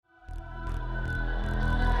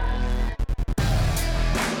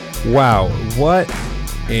Wow, what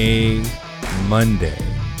a Monday.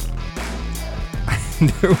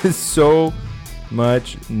 There was so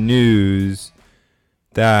much news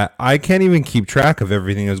that I can't even keep track of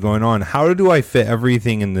everything that's going on. How do I fit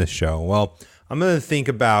everything in this show? Well, I'm going to think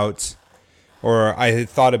about, or I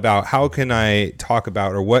thought about, how can I talk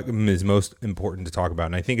about, or what is most important to talk about?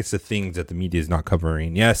 And I think it's the things that the media is not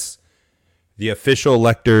covering. Yes, the official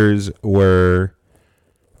electors were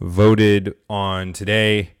voted on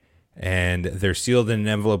today, and they're sealed in an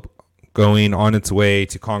envelope going on its way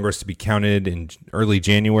to Congress to be counted in early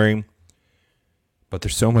January. But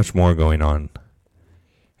there's so much more going on,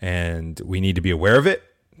 and we need to be aware of it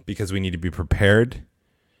because we need to be prepared.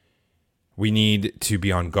 We need to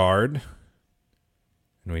be on guard,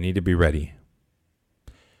 and we need to be ready.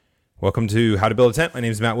 Welcome to How to Build a Tent. My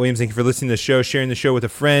name is Matt Williams. Thank you for listening to the show, sharing the show with a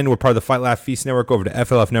friend. We're part of the Fight, Laugh, Feast Network. Over to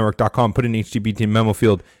flfnetwork.com, put in HtBT memo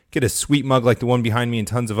field, get a sweet mug like the one behind me and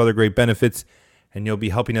tons of other great benefits, and you'll be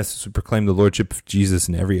helping us to proclaim the Lordship of Jesus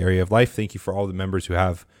in every area of life. Thank you for all the members who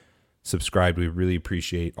have subscribed. We really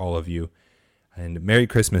appreciate all of you. And Merry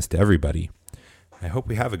Christmas to everybody. I hope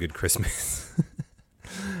we have a good Christmas.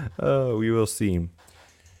 Oh, we will see.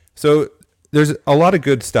 So there's a lot of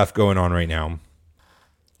good stuff going on right now,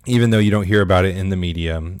 even though you don't hear about it in the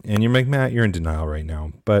media. And you're like, Matt, you're in denial right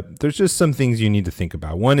now. But there's just some things you need to think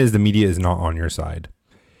about. One is the media is not on your side.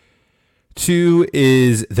 Two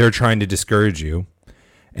is they're trying to discourage you.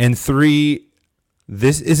 And three,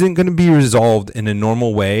 this isn't going to be resolved in a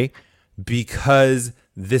normal way because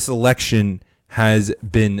this election has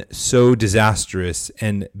been so disastrous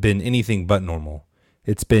and been anything but normal.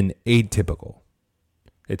 It's been atypical.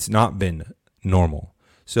 It's not been normal.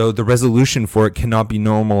 So the resolution for it cannot be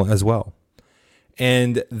normal as well.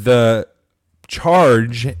 And the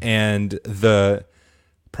charge and the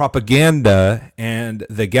propaganda and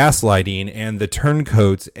the gaslighting and the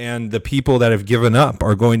turncoats and the people that have given up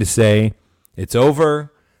are going to say it's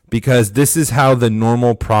over because this is how the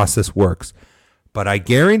normal process works. But I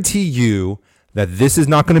guarantee you that this is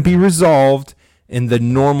not going to be resolved in the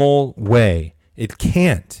normal way. It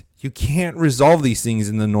can't. You can't resolve these things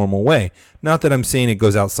in the normal way. Not that I'm saying it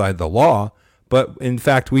goes outside the law, but in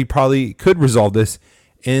fact, we probably could resolve this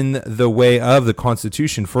in the way of the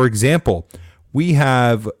Constitution. For example, we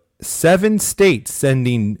have 7 states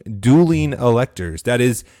sending dueling electors. That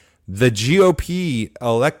is, the GOP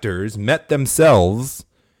electors met themselves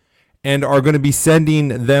and are going to be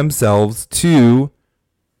sending themselves to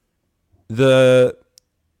to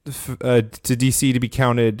DC to be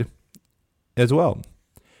counted as well.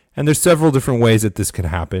 And there's several different ways that this could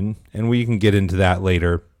happen, and we can get into that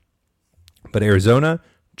later. But Arizona,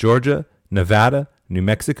 Georgia, Nevada, New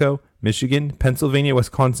Mexico, Michigan, Pennsylvania,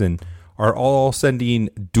 Wisconsin are all sending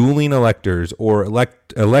dueling electors or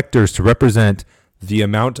electors to represent the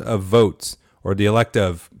amount of votes or the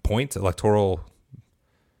electoral,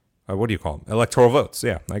 what do you call them? Electoral votes.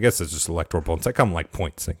 Yeah, I guess it's just electoral votes. I call them like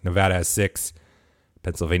points. Like Nevada has 6,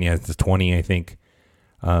 Pennsylvania has 20, I think.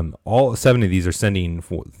 All 7 of these are sending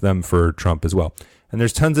them for Trump as well. And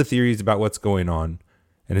there's tons of theories about what's going on.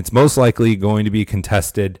 And it's most likely going to be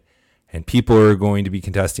contested. And people are going to be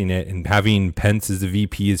contesting it. And having Pence as the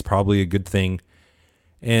VP is probably a good thing.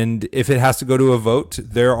 And if it has to go to a vote,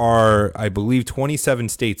 there are, I believe, 27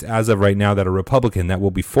 states as of right now that are Republican that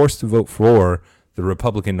will be forced to vote for the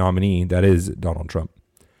Republican nominee, that is Donald Trump.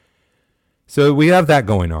 So we have that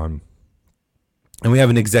going on. And we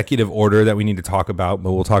have an executive order that we need to talk about,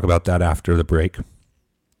 but we'll talk about that after the break.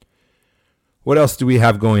 What else do we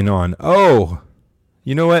have going on? Oh,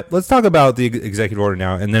 you know what? Let's talk about the executive order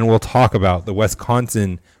now, and then we'll talk about the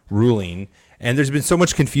Wisconsin ruling. And there's been so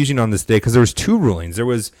much confusion on this day because there was 2 rulings. There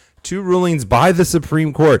was 2 rulings by the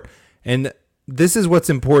Supreme Court. And this is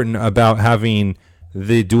what's important about having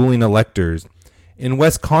the dueling electors. In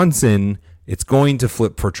Wisconsin, it's going to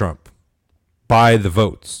flip for Trump by the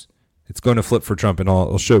votes. It's going to flip for Trump, and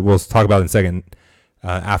we'll talk about it in a second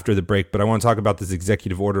after the break. But I want to talk about this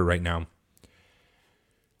executive order right now.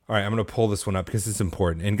 All right, I'm going to pull this one up because it's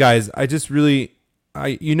important. And guys, I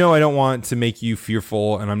don't want to make you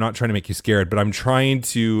fearful, and I'm not trying to make you scared, but I'm trying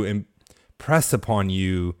to impress upon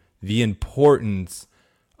you the importance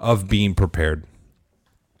of being prepared.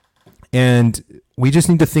 And we just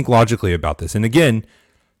need to think logically about this. And again,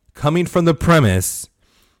 coming from the premise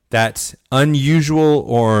that unusual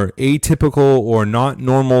or atypical or not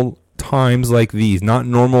normal times like these, not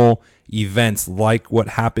normal events like what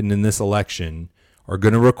happened in this election, are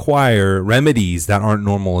going to require remedies that aren't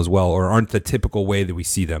normal as well, or aren't the typical way that we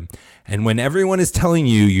see them. And when everyone is telling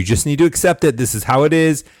you, you just need to accept it, this is how it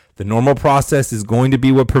is, the normal process is going to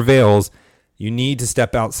be what prevails, You need to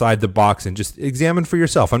step outside the box and just examine for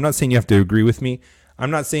yourself. I'm not saying you have to agree with me.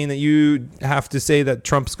 I'm not saying that you have to say that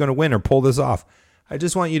Trump's going to win or pull this off. I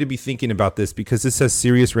just want you to be thinking about this because this has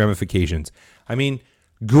serious ramifications. I mean,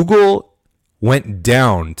 Google went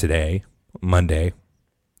down today, Monday.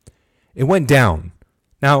 It went down.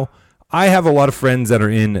 Now, I have a lot of friends that are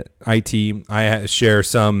in IT. I share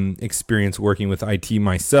some experience working with IT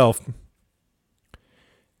myself.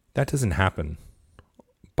 That doesn't happen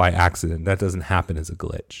by accident. That doesn't happen as a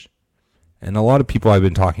glitch. And a lot of people I've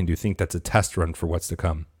been talking to think that's a test run for what's to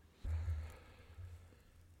come.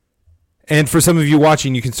 And for some of you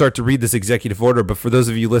watching, you can start to read this executive order. But for those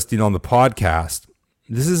of you listening on the podcast,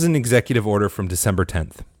 this is an executive order from December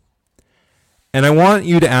 10th. And I want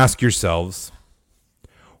you to ask yourselves,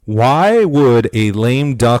 why would a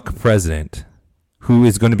lame duck president who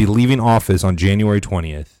is going to be leaving office on January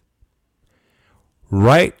 20th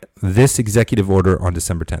write this executive order on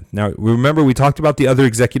December 10th? Now, remember, we talked about the other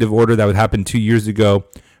executive order that would happen 2 years ago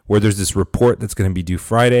where there's this report that's going to be due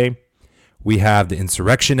Friday. We have the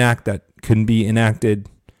Insurrection Act that couldn't be enacted,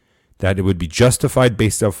 that it would be justified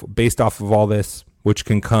based off of all this, which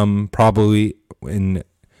can come probably in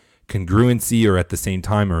congruency or at the same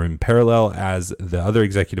time or in parallel as the other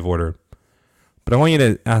executive order. But I want you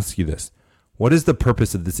to ask you this. What is the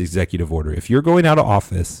purpose of this executive order? If you're going out of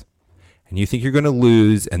office and you think you're going to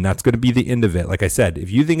lose and that's going to be the end of it, like I said, if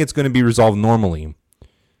you think it's going to be resolved normally,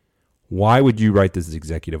 why would you write this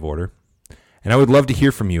executive order? And I would love to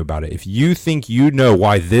hear from you about it. If you think you know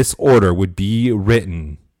why this order would be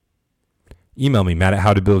written, email me,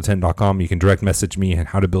 matt@howtobuildatent.com. You can direct message me at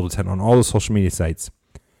howtobuildatent on all the social media sites.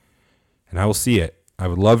 And I will see it. I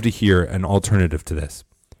would love to hear an alternative to this.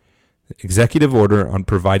 Executive order on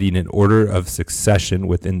providing an order of succession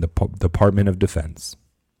within the Department of Defense.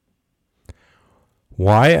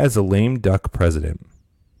 Why, as a lame duck president,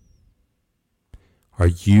 are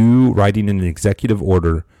you writing an executive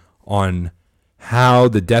order on how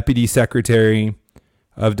the Deputy Secretary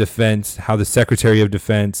of Defense, how the Secretary of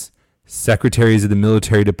Defense, secretaries of the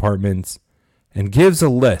military departments, and gives a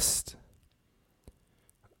list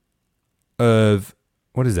of,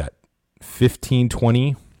 what is that, 15,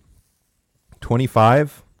 20,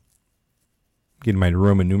 25? I'm getting my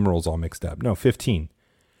Roman numerals all mixed up. No, 15.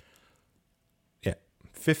 Yeah,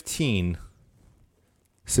 15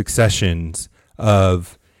 successions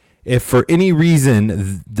of, if for any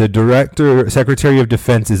reason the Secretary of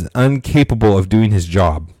Defense is incapable of doing his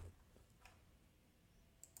job,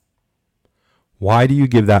 why do you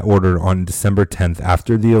give that order on December 10th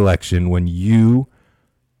after the election when you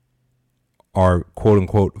are, quote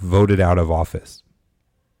unquote, voted out of office?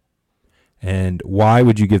 And why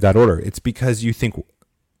would you give that order? It's because you think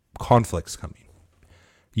conflict's coming.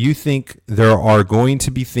 You think there are going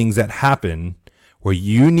to be things that happen where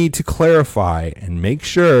you need to clarify and make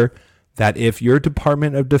sure that if your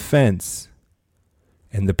Department of Defense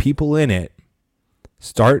and the people in it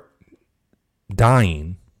start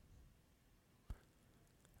dying,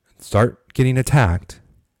 start getting attacked,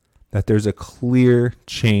 that there's a clear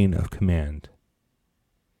chain of command.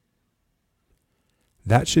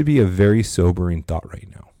 That should be a very sobering thought right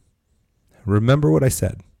now. Remember what I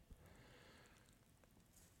said.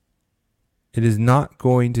 It is not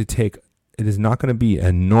going to be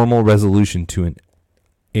a normal resolution to an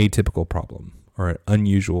atypical problem or an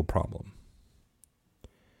unusual problem.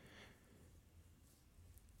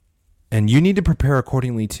 And you need to prepare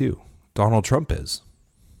accordingly too. Donald Trump is.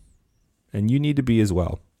 And you need to be as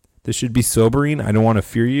well. This should be sobering. I don't want to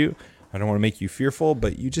fear you. I don't want to make you fearful,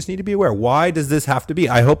 but you just need to be aware. Why does this have to be?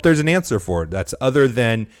 I hope there's an answer for it. That's other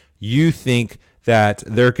than you think that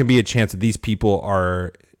there can be a chance that these people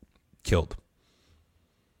are killed.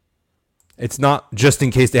 It's not just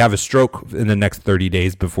in case they have a stroke in the next 30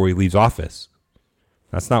 days before he leaves office.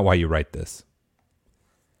 That's not why you write this.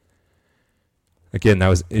 Again, that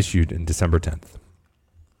was issued in December 10th.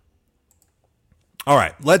 All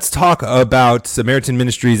right, let's talk about Samaritan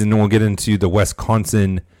Ministries, and then we'll get into the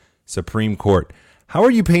Wisconsin Supreme Court. How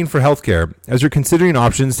are you paying for healthcare? As you're considering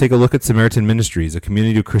options, take a look at Samaritan Ministries, a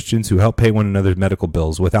community of Christians who help pay one another's medical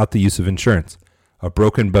bills without the use of insurance. A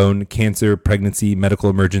broken bone, cancer, pregnancy,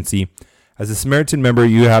 medical emergency. As a Samaritan member,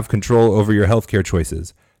 you have control over your healthcare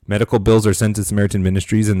choices. Medical bills are sent to Samaritan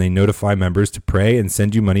Ministries, and they notify members to pray and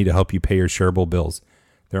send you money to help you pay your shareable bills.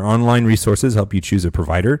 Their online resources help you choose a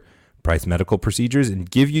provider, price medical procedures, and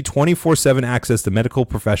give you 24/7 access to medical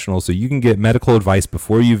professionals so you can get medical advice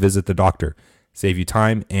before you visit the doctor. Save you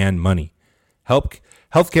time and money.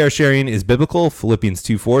 Healthcare sharing is biblical. Philippians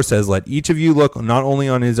 2:4 says, let each of you look not only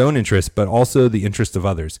on his own interests, but also the interest of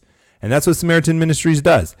others. And that's what Samaritan Ministries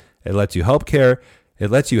does. It lets you help care It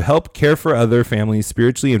lets you help care for other families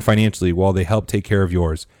spiritually and financially while they help take care of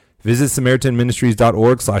yours. Visit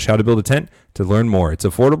SamaritanMinistries.org/howtobuildatent to learn more. It's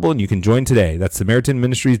affordable and you can join today. That's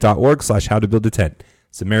SamaritanMinistries.org/howtobuildatent.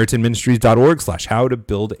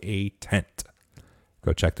 SamaritanMinistries.org/howtobuildatent.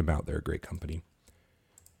 Go check them out. They're a great company.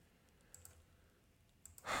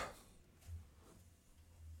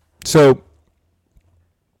 So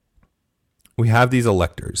we have these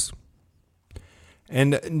electors.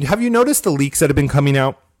 And have you noticed the leaks that have been coming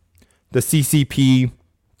out? The CCP,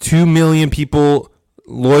 2 million people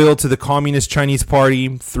loyal to the Communist Chinese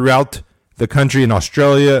Party throughout the country in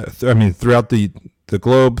Australia. Throughout the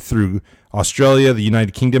globe, through Australia, the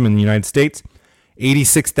United Kingdom, and the United States.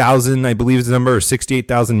 86,000, I believe is the number, or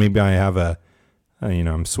 68,000. Maybe I have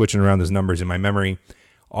I'm switching around those numbers in my memory,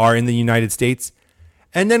 are in the United States.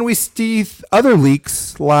 And then we see other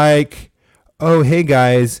leaks like, oh, hey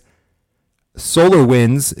guys,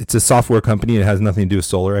 SolarWinds, it's a software company. It has nothing to do with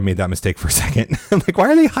solar. I made that mistake for a second. I'm like,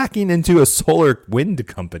 why are they hacking into a solar wind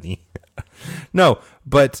company? No,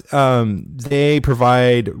 but they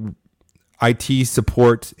provide IT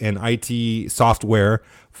support and IT software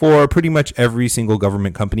for pretty much every single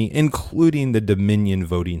government company, including the Dominion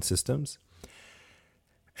voting systems.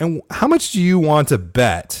 And how much do you want to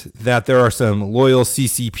bet that there are some loyal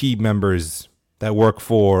CCP members that work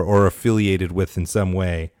for or affiliated with in some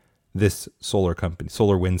way this solar company,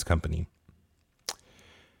 SolarWinds company,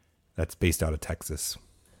 that's based out of Texas?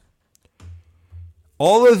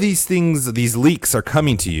 All of these things, these leaks are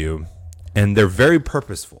coming to you, and they're very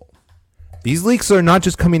purposeful. These leaks are not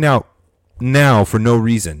just coming out now for no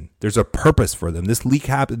reason. There's a purpose for them.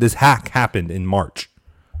 This hack happened in March.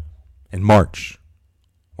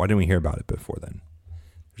 Why didn't we hear about it before then?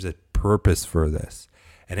 There's a purpose for this.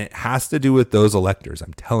 And it has to do with those electors,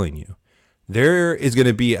 I'm telling you. There is going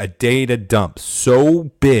to be a data dump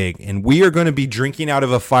so big, and we are going to be drinking out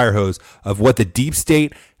of a fire hose of what the deep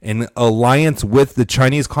state and alliance with the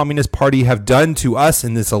Chinese Communist Party have done to us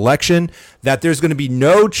in this election, that there's going to be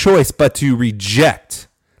no choice but to reject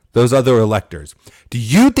those other electors. Do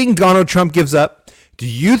you think Donald Trump gives up? Do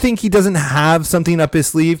you think he doesn't have something up his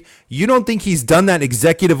sleeve? You don't think he's done that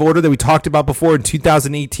executive order that we talked about before in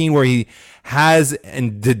 2018 where he has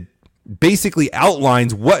and basically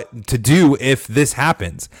outlines what to do if this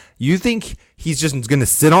happens? You think he's just going to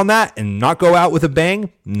sit on that and not go out with a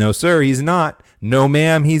bang? No, sir, he's not. No,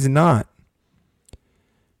 ma'am, he's not.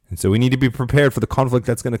 And so we need to be prepared for the conflict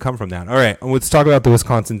that's going to come from that. All right, let's talk about the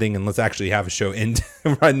Wisconsin thing, and let's actually have a show end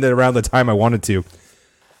right around the time I wanted to.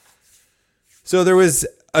 So there was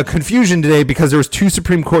a confusion today because there was 2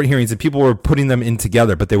 Supreme Court hearings and people were putting them in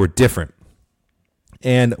together, but they were different.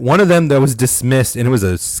 And one of them that was dismissed, and it was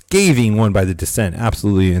a scathing one by the dissent,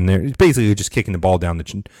 absolutely. And they're basically just kicking the ball down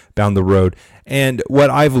the road. And what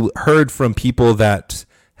I've heard from people that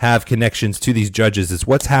have connections to these judges is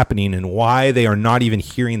what's happening and why they are not even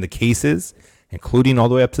hearing the cases, including all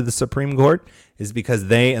the way up to the Supreme Court, is because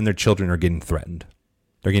they and their children are getting threatened.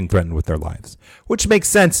 They're getting threatened with their lives, which makes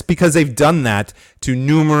sense because they've done that to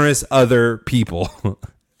numerous other people.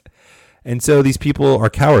 And so these people are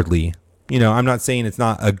cowardly. You know, I'm not saying it's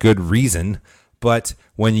not a good reason, but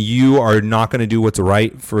when you are not going to do what's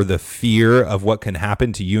right for the fear of what can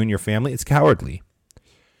happen to you and your family, it's cowardly.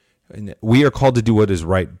 And we are called to do what is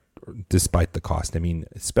right despite the cost. I mean,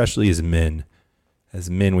 especially as men. As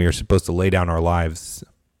men, we are supposed to lay down our lives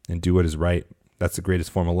and do what is right. That's the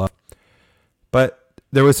greatest form of love. But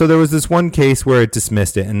there was this one case where it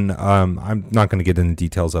dismissed it, and I'm not going to get into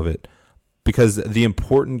details of it because the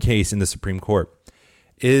important case in the Supreme Court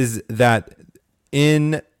is that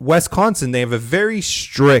in Wisconsin, they have a very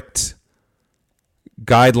strict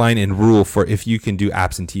guideline and rule for if you can do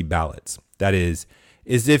absentee ballots. That is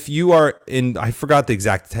if you are in, I forgot the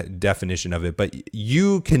exact definition of it, but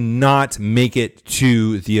you cannot make it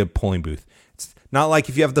to the polling booth. It's not like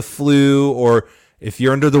if you have the flu or if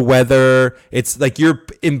you're under the weather, it's like you're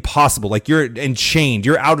impossible. Like you're enchained.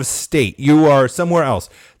 You're out of state. You are somewhere else.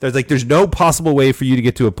 There's no possible way for you to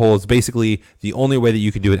get to a poll. It's basically the only way that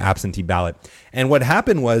you could do an absentee ballot. And what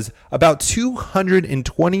happened was about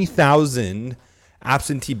 220,000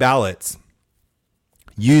 absentee ballots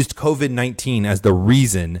used COVID-19 as the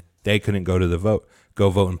reason they couldn't go vote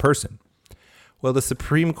in person. Well, the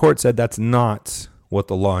Supreme Court said that's not what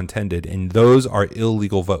the law intended, and those are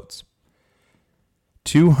illegal votes.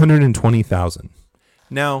 220,000.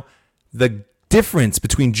 Now, the difference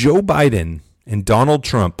between Joe Biden and Donald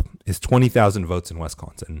Trump is 20,000 votes in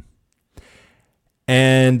Wisconsin.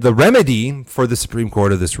 And the remedy for the Supreme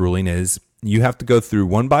Court of this ruling is you have to go through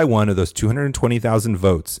one by one of those 220,000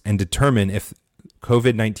 votes and determine if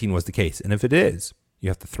COVID-19 was the case. And if it is, you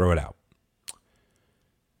have to throw it out.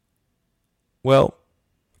 Well,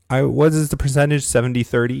 what is the percentage?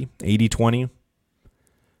 70-30, 80-20,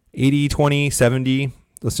 80-20, 70.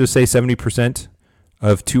 Let's just say 70%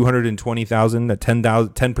 of 220,000. That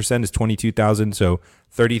 10% is 22,000. So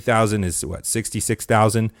 30,000 is what?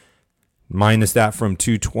 66,000. Minus that from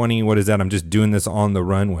 220. What is that? I'm just doing this on the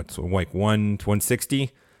run. What's like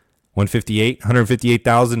 160, 158,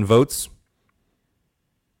 158,000 votes.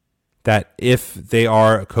 That if they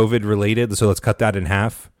are COVID related, so let's cut that in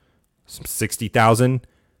half. 60,000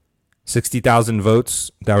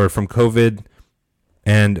 votes that were from COVID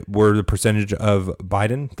and were the percentage of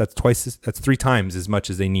Biden. That's 3 times as much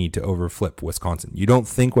as they need to overflip Wisconsin. You don't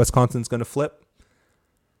think Wisconsin's going to flip?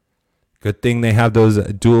 Good thing they have those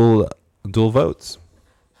dual votes.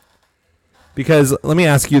 Because let me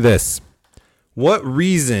ask you this. What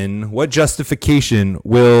justification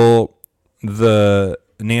will the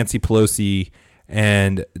Nancy Pelosi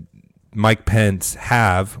and Mike Pence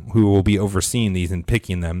have, who will be overseeing these and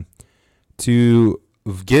picking them, to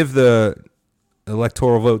give the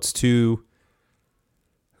electoral votes to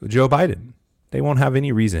Joe Biden? They won't have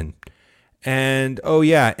any reason. And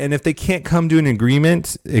and if they can't come to an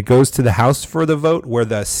agreement, it goes to the House for the vote, where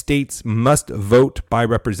the states must vote by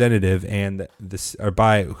representative and this or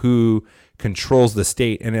by who controls the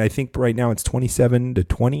state. And I think right now it's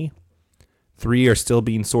 27-20. 3 are still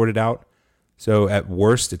being sorted out. So at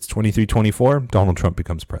worst, it's 23-24. Donald Trump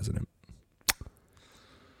becomes president.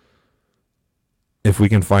 If we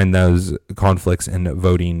can find those conflicts in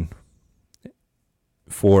voting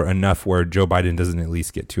for enough where Joe Biden doesn't at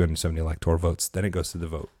least get 270 electoral votes, then it goes to the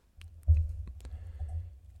vote.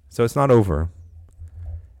 So it's not over.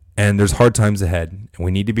 And there's hard times ahead, and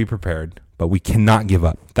we need to be prepared, but we cannot give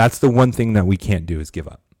up. That's the one thing that we can't do, is give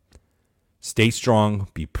up. Stay strong,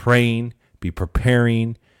 be praying, be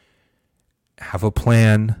preparing, have a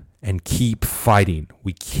plan, and keep fighting.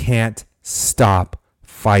 We can't stop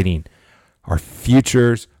fighting. Our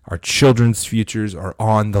futures, our children's futures are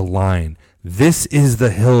on the line. This is the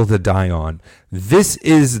hill to die on. This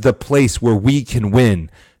is the place where we can win.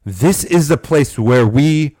 This is the place where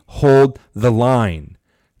we hold the line.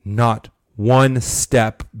 Not one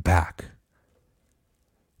step back.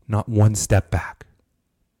 Not one step back.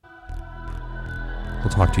 We'll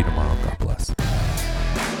talk to you tomorrow. God bless.